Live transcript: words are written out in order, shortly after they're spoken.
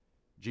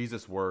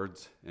Jesus'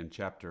 words in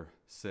chapter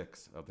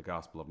 6 of the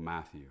Gospel of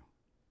Matthew.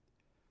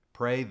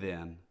 Pray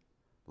then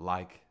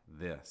like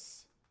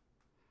this: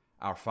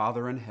 Our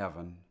Father in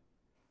heaven,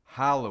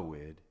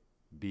 hallowed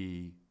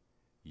be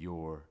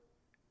your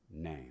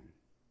name.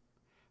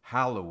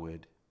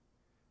 Hallowed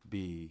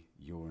be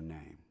your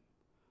name.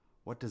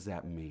 What does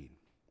that mean?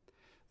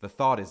 The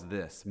thought is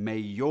this: may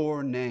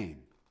your name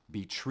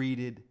be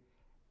treated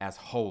as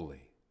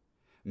holy.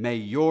 May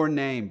your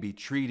name be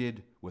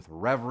treated with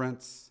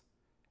reverence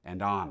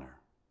and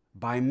honor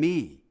by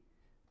me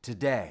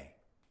today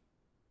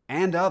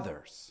and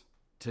others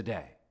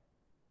today.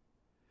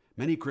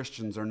 Many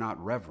Christians are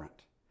not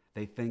reverent.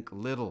 They think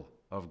little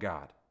of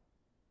God.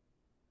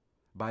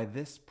 By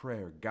this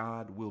prayer,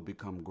 God will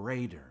become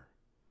greater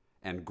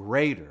and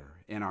greater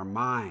in our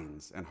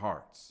minds and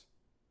hearts.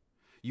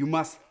 You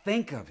must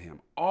think of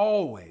him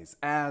always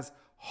as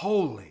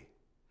holy,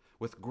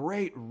 with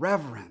great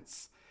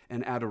reverence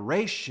and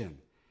adoration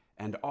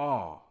and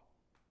awe.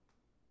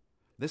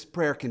 This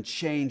prayer can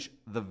change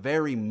the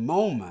very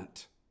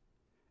moment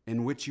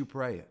in which you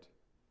pray it.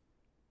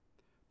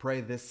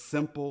 Pray this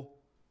simple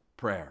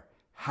prayer: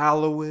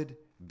 hallowed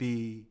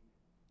be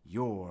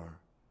your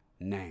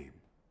name.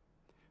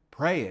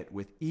 Pray it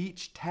with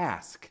each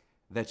task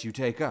that you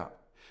take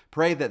up.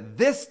 Pray that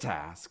this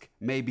task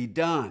may be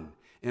done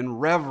in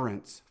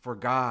reverence for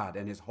God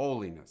and his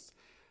holiness,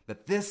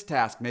 that this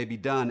task may be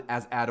done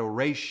as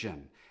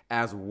adoration,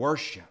 as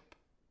worship.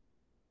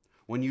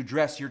 When you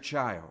dress your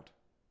child,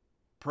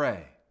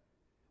 pray,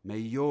 may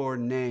your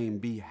name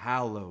be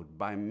hallowed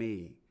by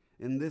me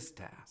in this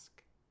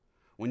task.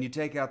 When you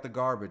take out the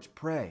garbage,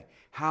 pray,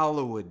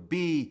 hallowed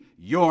be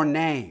your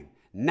name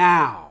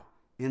now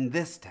in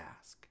this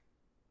task.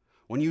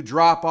 When you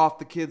drop off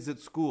the kids at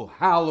school,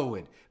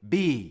 hallowed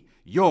be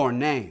your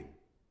name.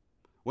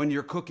 When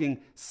you're cooking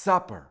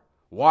supper,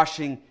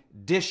 washing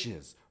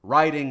dishes,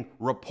 writing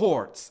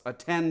reports,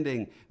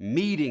 attending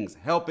meetings,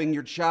 helping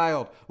your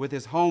child with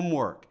his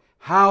homework,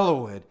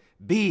 hallowed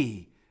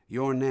be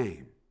your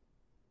name.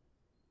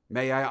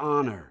 May I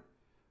honor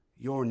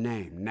your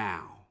name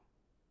now.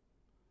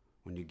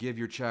 When you give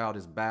your child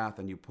his bath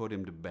and you put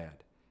him to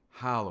bed,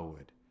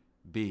 hallowed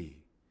be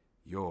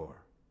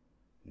your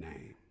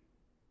name.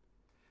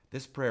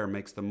 This prayer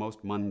makes the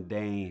most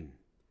mundane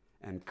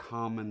and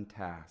common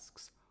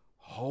tasks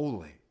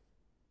holy.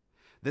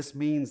 This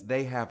means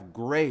they have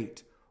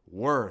great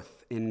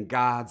worth in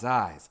God's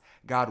eyes.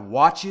 God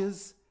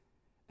watches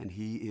and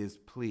he is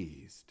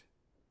pleased.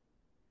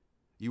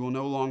 You will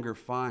no longer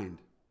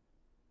find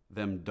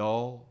them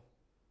dull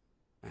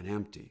and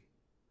empty,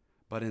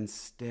 but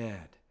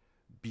instead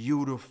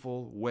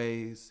beautiful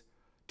ways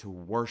to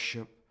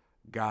worship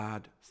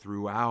God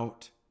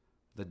throughout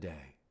the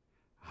day.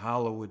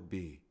 Hallowed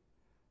be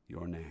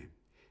your name.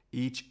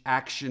 Each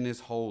action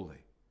is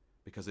holy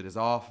because it is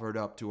offered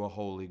up to a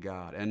holy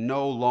God and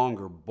no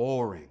longer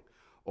boring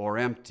or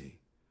empty.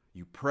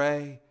 You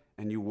pray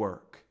and you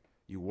work.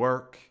 You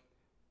work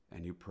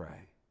and you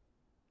pray.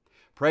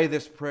 Pray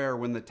this prayer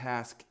when the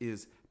task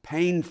is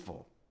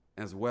painful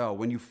as well,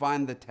 when you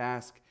find the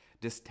task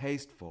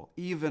distasteful,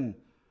 even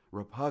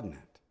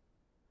repugnant.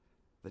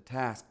 The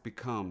task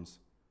becomes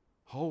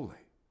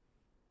holy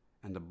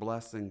and a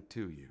blessing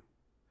to you.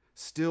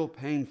 Still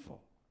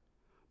painful,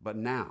 but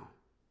now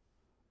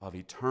of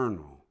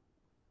eternal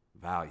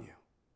value.